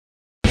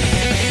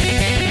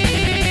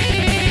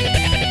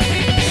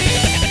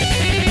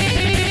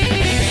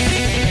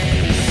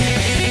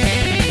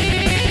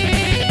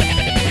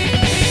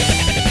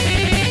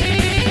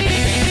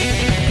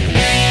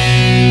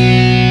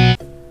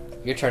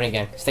turn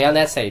again. Stay on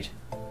that stage.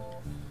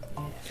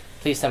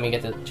 Please tell me you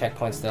get the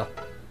checkpoint still.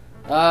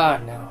 Ah,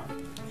 no.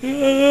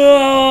 No!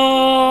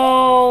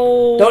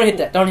 Don't hit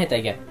that. Don't hit that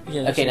again.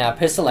 Yeah, okay, now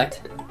press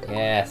select.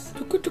 Yes.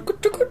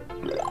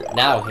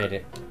 Now hit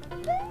it.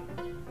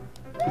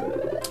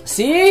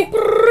 See?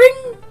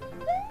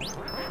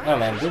 Oh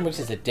man, Boomwix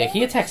is a dick.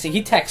 He attacks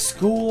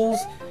schools.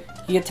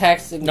 He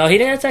attacks. No, he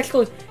didn't attack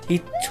schools.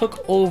 He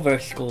took over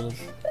schools.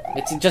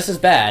 It's just as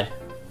bad.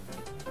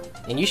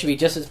 And you should be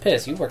just as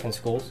pissed. You work in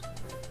schools.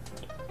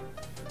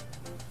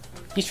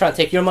 He's trying to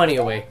take your money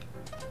away.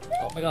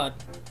 Oh my god.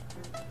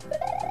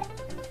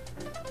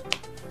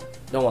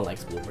 No one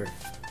likes Bluebird.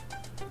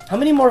 How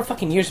many more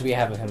fucking years do we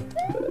have of him?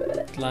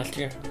 Last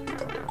year.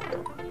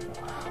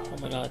 Oh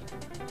my god.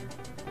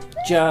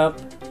 Jump.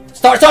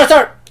 Start!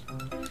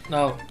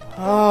 No.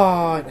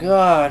 Oh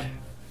god.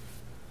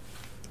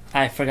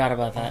 I forgot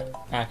about that,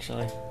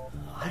 actually.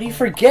 How do you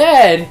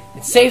forget?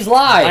 It saves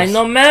lives. I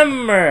no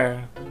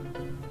remember.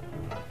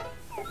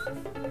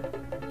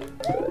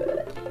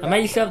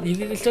 You still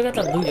got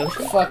that blue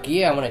Yoshi? Fuck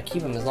yeah, I'm gonna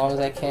keep him as long as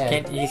I can.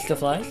 Can't he still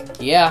flies?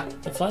 Yeah.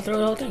 He flies through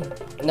the whole thing.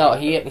 No,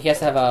 he has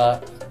to have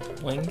a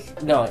wings.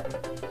 No,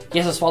 he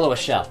has to swallow a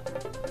shell.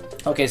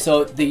 Okay,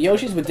 so the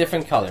Yoshis with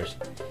different colors.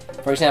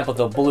 For example,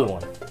 the blue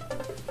one.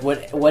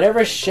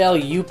 Whatever shell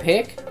you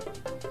pick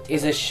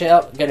is a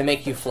shell gonna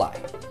make you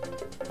fly,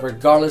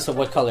 regardless of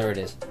what color it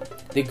is.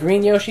 The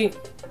green Yoshi,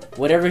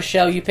 whatever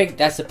shell you pick,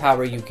 that's the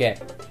power you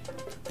get.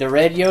 The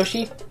red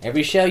Yoshi,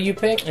 every shell you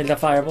pick is a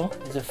fireball.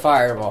 Is a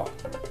fireball.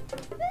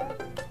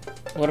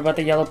 What about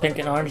the yellow, pink,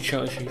 and orange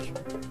Yoshis?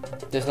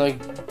 There's no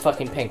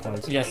fucking pink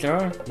ones. Yes, there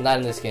are. Not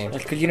in this game.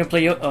 That's because you didn't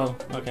play Oh,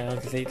 okay. I was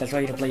gonna say that's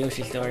why you didn't play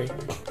Yoshi's Story.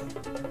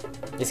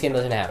 This game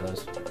doesn't have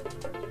those.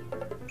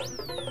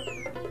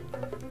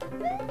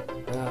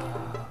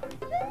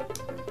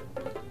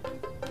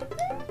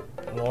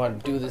 I don't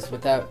want to do this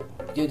without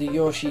the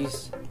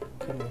Yoshis.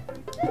 Come here.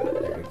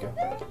 There we go.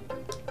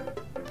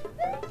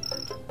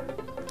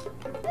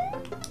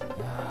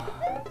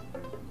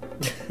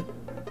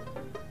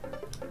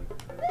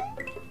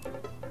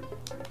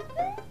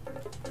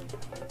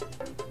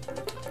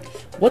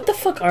 What the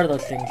fuck are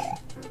those things?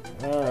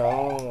 I don't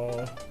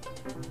know.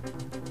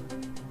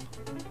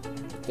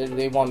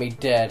 They want me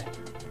dead.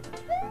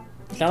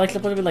 Is that like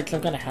supposed to be like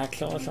some kind of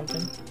hacksaw or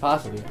something?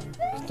 Possibly.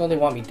 Don't they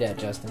want me dead,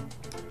 Justin?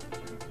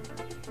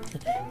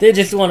 They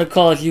just want to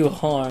cause you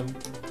harm.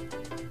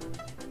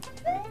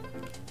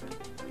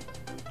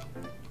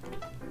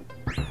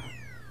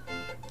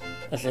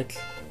 That's it.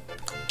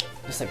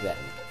 Just like that.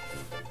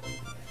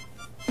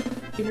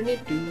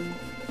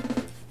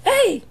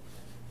 Hey!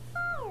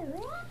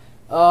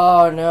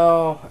 Oh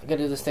no, I gotta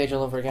do the stage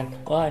all over again.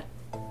 Why?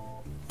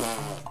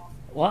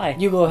 Why?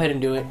 You go ahead and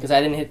do it, because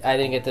I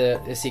didn't get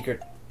the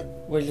secret.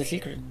 Where's the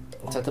secret?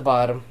 It's at the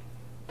bottom.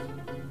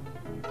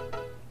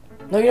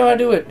 No, you don't have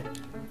to do it.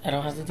 I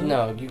don't have to do it?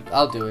 No,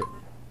 I'll do it.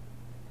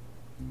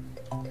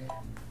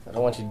 I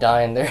don't want you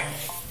dying there.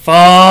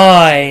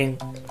 Fine!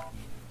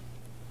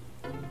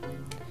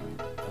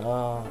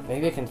 Oh,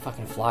 maybe I can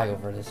fucking fly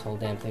over this whole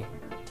damn thing.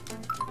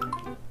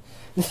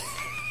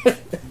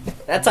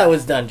 That's how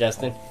it's done,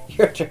 Justin.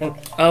 Your turn.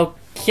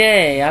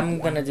 Okay, I'm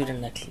gonna do the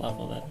next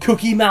level then.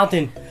 Cookie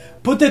Mountain!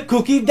 Put the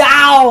cookie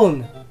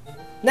down!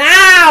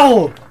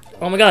 Now!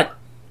 Oh my god.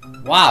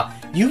 Wow,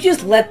 you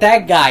just let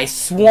that guy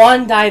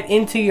swan dive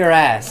into your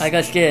ass. I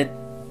got scared.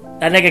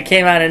 That nigga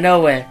came out of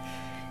nowhere.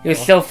 He was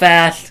so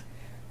fast.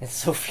 It's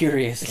so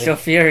furious. So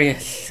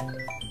furious.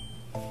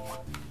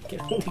 I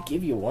can only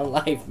give you one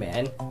life,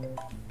 man.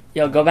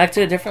 Yo, go back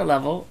to a different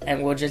level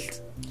and we'll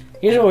just...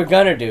 Here's what we're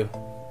gonna do.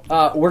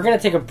 We're gonna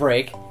take a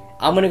break.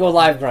 I'm gonna go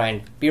live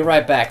grind. Be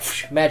right back.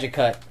 Magic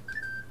cut.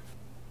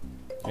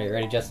 Are you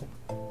ready, Justin?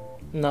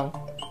 No.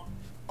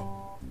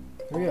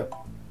 Hurry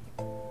up.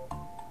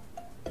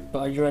 But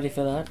are you ready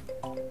for that?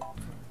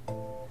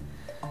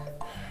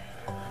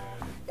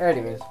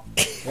 Anyways.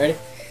 Ready?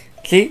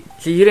 See,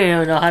 you didn't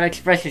even know how to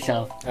express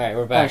yourself. Alright,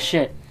 we're back. Oh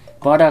shit.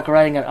 Bardock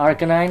riding an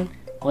Arcanine?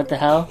 What the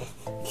hell?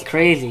 It's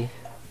crazy.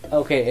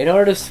 Okay, in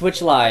order to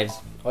switch lives,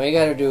 all you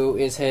gotta do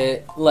is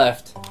hit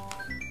left.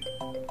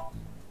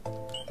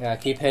 Yeah,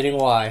 keep hitting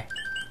Y.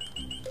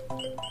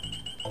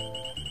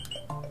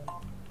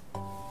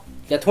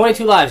 You got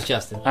 22 lives,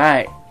 Justin.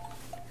 Alright.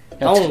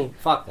 Oh,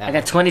 fuck that. I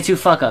got 22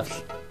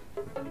 fuck-ups.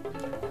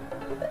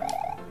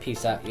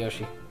 Peace out,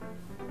 Yoshi.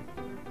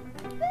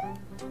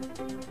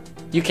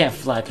 You can't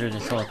fly through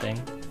this whole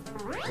thing.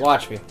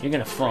 Watch me. You're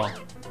gonna fall.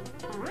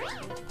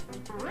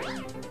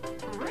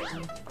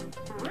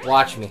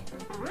 Watch me.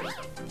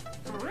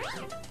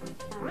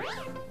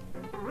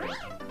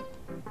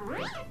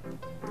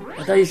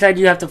 I thought you said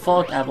you have to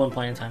fall at one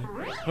point in time.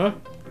 Huh?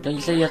 Don't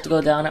you say you have to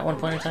go down at one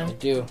point in time? I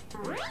do.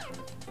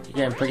 You're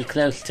getting pretty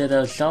close to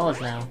those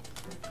souls now.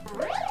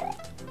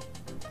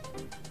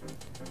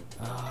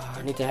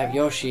 I need to have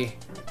Yoshi.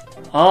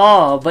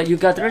 Oh, but you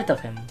got rid of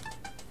him.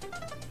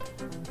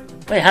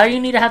 Wait, how do you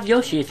need to have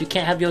Yoshi if you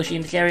can't have Yoshi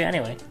in this area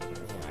anyway?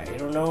 I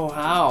don't know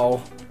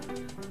how.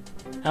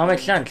 How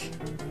makes sense?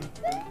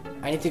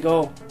 I need to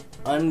go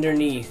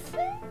underneath.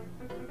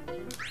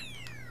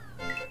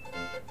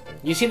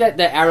 You see that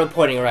arrow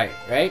pointing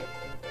right?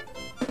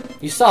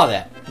 You saw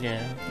that.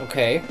 Yeah.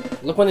 Okay.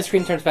 Look when the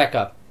screen turns back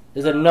up.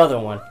 There's another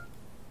one.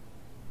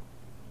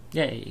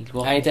 Yeah.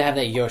 I need to have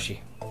that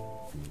Yoshi.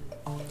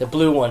 The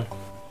blue one.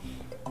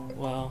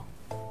 Wow.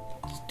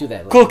 Just do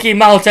that. Cookie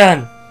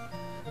Mountain.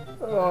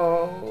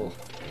 Oh.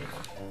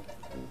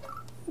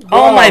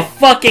 Oh my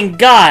fucking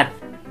god.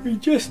 We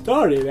just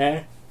started,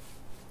 man.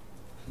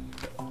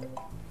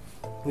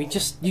 You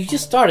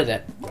just started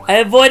it. I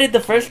avoided the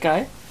first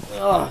guy.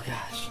 Oh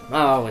gosh.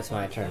 Oh, it's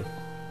my turn.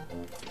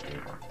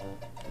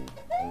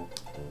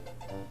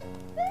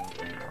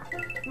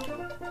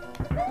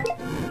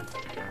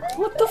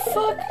 What the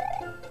fuck?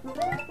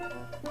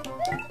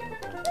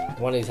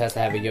 One of these has to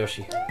have a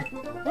Yoshi.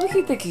 What does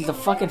he think? He's a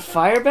fucking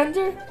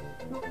firebender?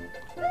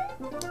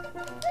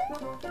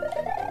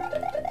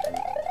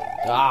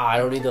 Ah, I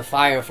don't need the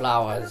fire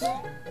flowers.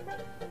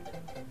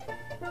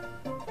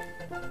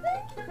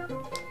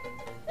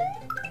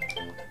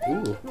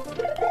 Ooh.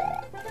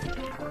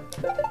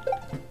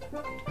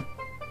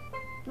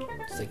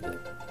 Just like that.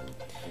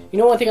 You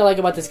know one thing I like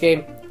about this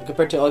game,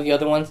 compared to all the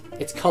other ones?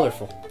 It's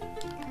colorful.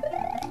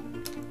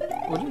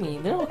 What do you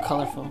mean? They're all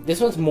colorful.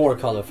 This one's more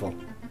colorful.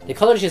 The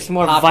colors just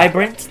More pop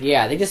vibrant? out.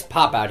 Yeah, they just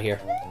pop out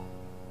here.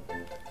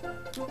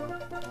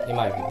 In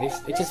my view,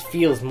 it just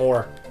feels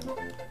more...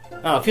 I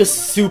don't know, it feels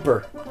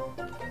super.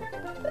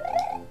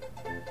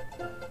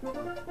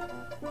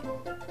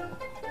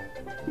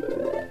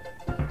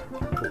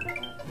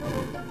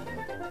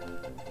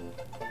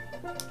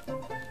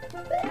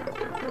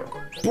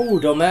 Ooh,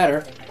 don't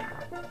matter.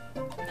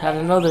 Had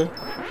another.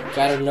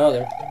 Got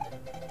another.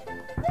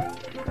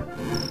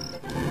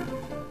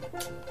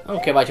 I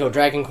don't care about your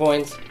dragon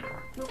coins.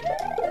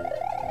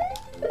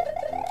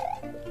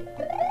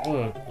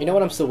 You know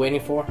what I'm still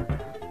waiting for?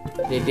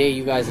 The day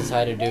you guys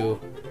decide to do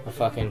a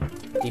fucking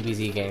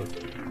DBZ game.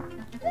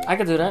 I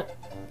could do that.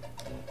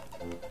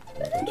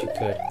 But you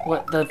could.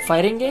 What, the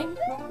fighting game?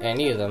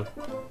 Any of them.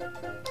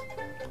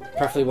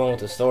 Preferably one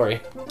with a story.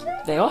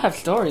 They all have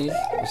stories.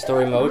 A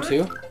story mode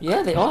too?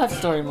 Yeah, they all have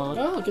story mode.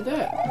 Oh, look at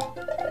that.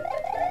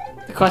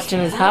 The question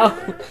is how...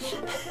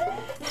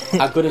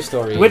 How good a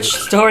story Which is it?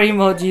 story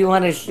mode do you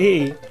want to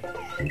see?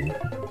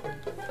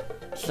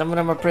 Some of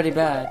them are pretty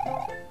bad.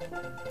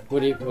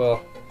 Would it,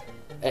 well,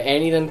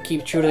 any of them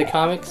keep true to the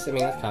comics? I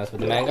mean, that's comics, but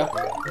the manga?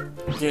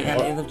 Do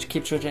any of them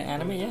keep true to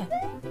anime? Yeah.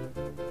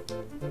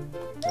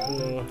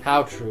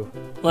 How true?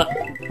 Well,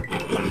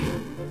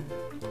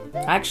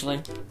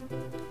 actually,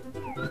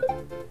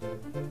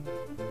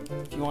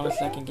 if you want a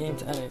second game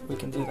to edit, we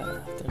can do that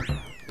after.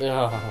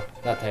 No,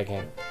 not that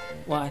game.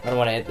 Why? I don't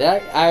want to edit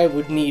that. I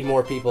would need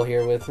more people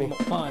here with me.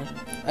 Why?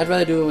 I'd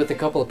rather do it with a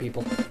couple of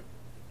people.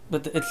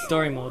 But it's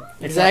story mode.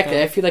 It's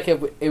Exactly. I feel like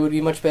it would be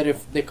much better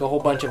if like a whole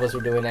bunch of us were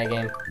doing that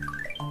game.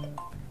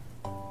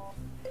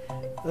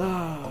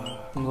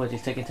 What,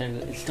 just take a turn?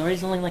 The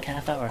story's only like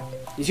half hour.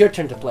 It's your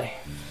turn to play.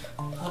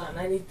 Hold on,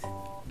 I need...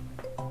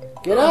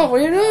 Get up! What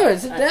are you doing?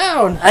 Sit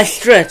down! I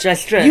stretch.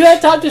 You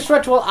had time to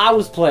stretch while I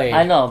was playing.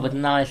 I know, but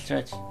now I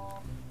stretch.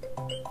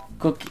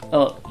 Cookie...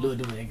 Oh.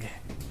 Ludwig.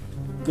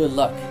 Good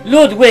luck.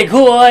 Ludwig,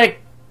 who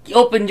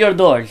opened your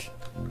doors?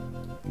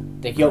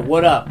 Like, yo,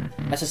 what up?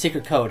 That's a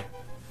secret code.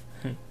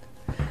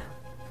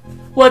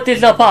 What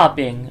is a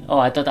popping? Oh,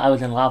 I thought I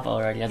was in lava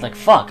already. I was like,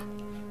 fuck.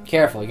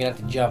 Careful, you're gonna have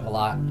to jump a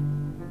lot.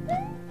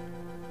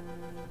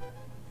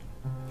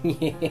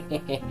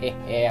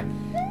 Yeah.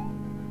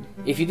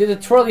 If you do the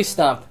twirly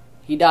stump,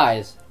 he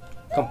dies.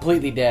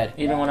 Completely dead.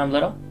 Even when I'm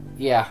little?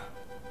 Yeah.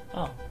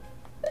 Oh.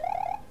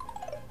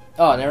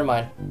 Oh, never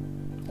mind.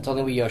 That's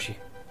only with Yoshi.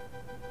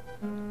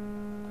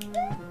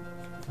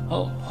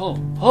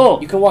 Oh.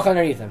 You can walk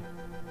underneath him.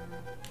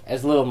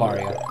 As little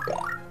Mario.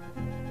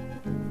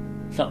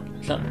 So.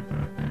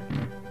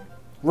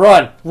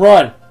 Run!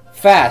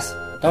 Fast!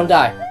 Don't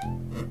die.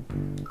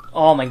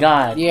 Oh my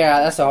god. Yeah,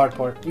 that's the hard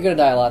part. You're gonna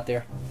die a lot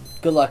there.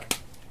 Good luck.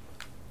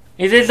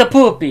 It is a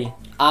poopy.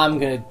 I'm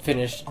gonna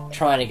finish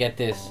trying to get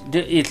this.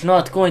 It's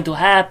not going to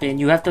happen.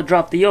 You have to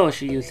drop the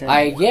Yoshi, you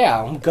said.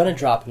 Yeah, I'm gonna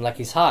drop him like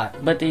he's hot.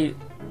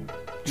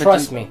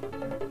 Trust me.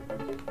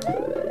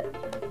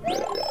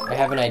 I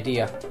have an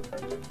idea.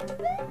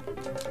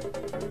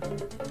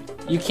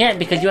 You can't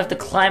because you have to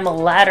climb a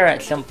ladder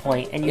at some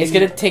point, and It's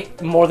gonna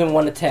take more than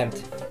one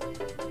attempt.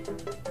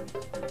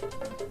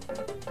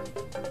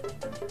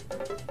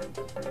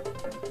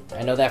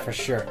 I know that for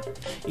sure.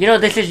 You know,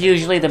 this is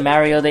usually the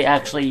Mario they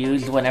actually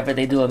use whenever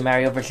they do a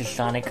Mario vs.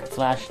 Sonic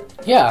Flash.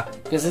 Yeah,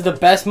 this is the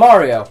best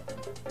Mario.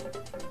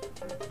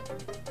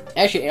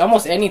 Actually,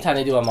 almost any time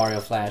they do a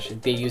Mario Flash,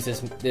 they use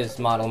this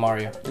model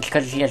Mario. It's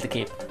because he has the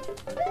cape.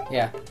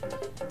 Yeah.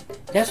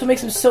 That's what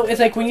makes him so...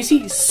 It's like when you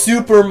see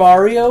Super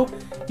Mario,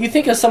 you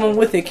think of someone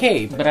with a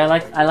cape. But I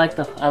like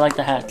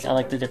the hats. I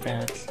like the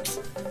different hats.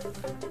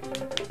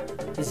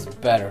 This is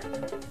better.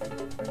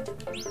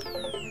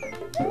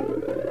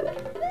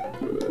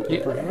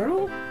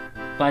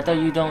 But I thought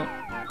you don't...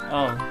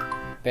 Oh.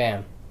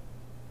 Bam.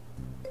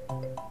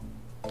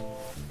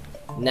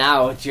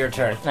 Now it's your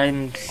turn.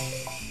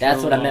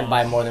 That's what I meant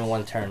by more than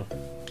one turn.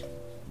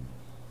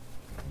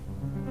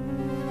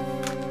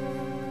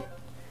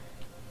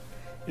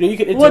 You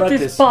can interrupt What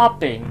is this.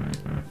 popping?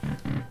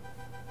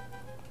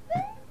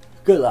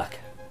 Good luck.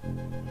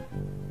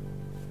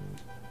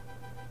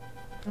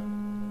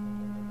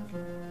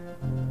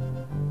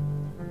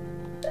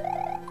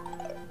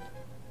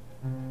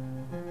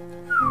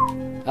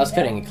 I was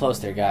cutting it close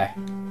there, guy.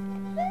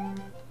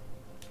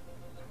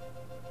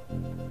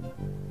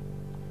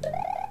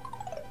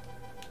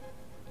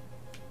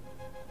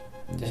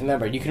 Just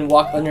remember, you can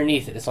walk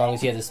underneath it as long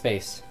as you have the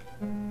space.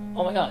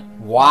 Oh my god.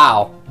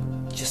 Wow.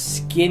 Just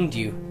skinned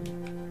you.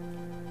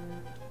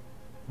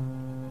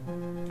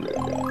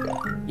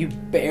 You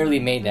barely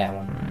made that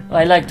one.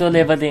 I like to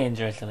live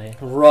dangerously.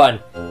 Run.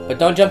 But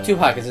don't jump too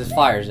high because there's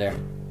fires there.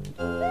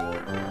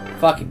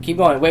 Fuck it. Keep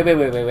going.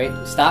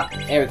 Wait. Stop.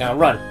 There we go.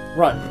 Run.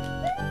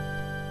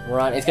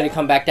 Run. It's gonna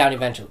come back down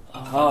eventually.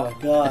 Oh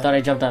my god. I thought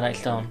I jumped on that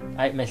stone.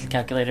 I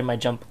miscalculated my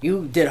jump.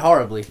 You did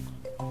horribly.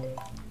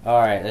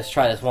 Alright, let's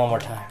try this one more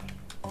time.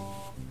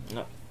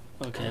 No.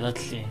 Okay, let's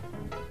see.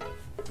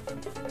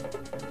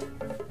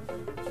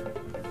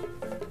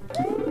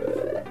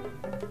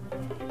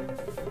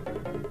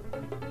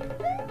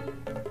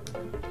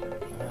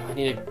 I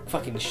need a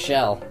fucking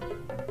shell.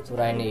 That's what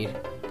I need.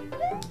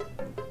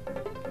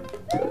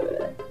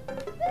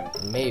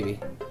 Maybe.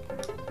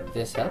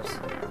 This helps?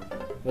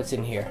 What's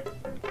in here?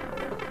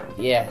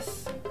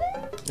 Yes.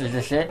 Is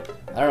this it?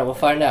 I don't know, we'll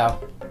find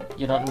out.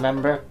 You don't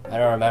remember? I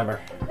don't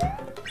remember.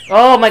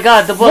 Oh my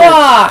god, the bullet!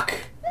 Fuck!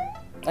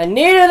 I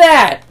needed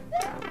that!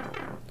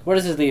 Where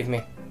does this leave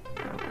me?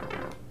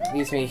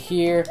 Leaves me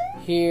here,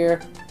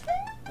 here.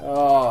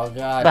 Oh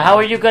god. But how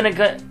are you gonna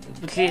get...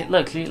 See,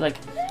 look, like,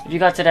 if you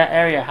got to that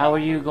area, how are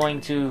you going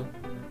to...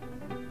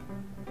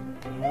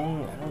 I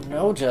don't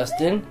know,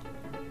 Justin.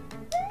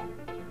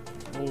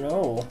 I don't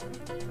know.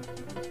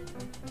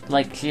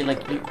 Like, see,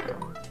 like,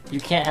 you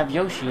can't have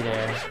Yoshi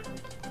there.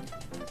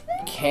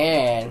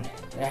 Can.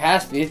 There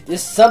has to be.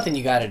 This is something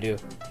you gotta do.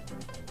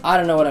 I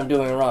don't know what I'm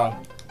doing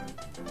wrong.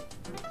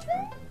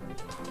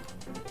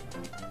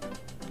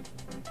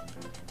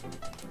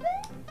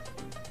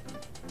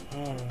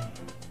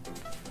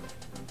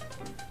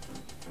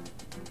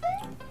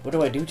 What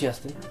do I do,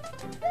 Justin?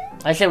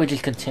 I say we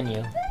just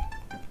continue.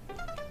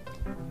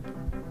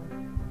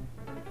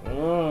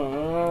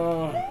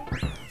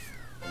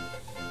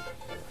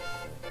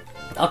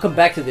 I'll come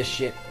back to this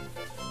shit.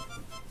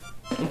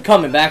 I'm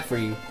coming back for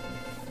you.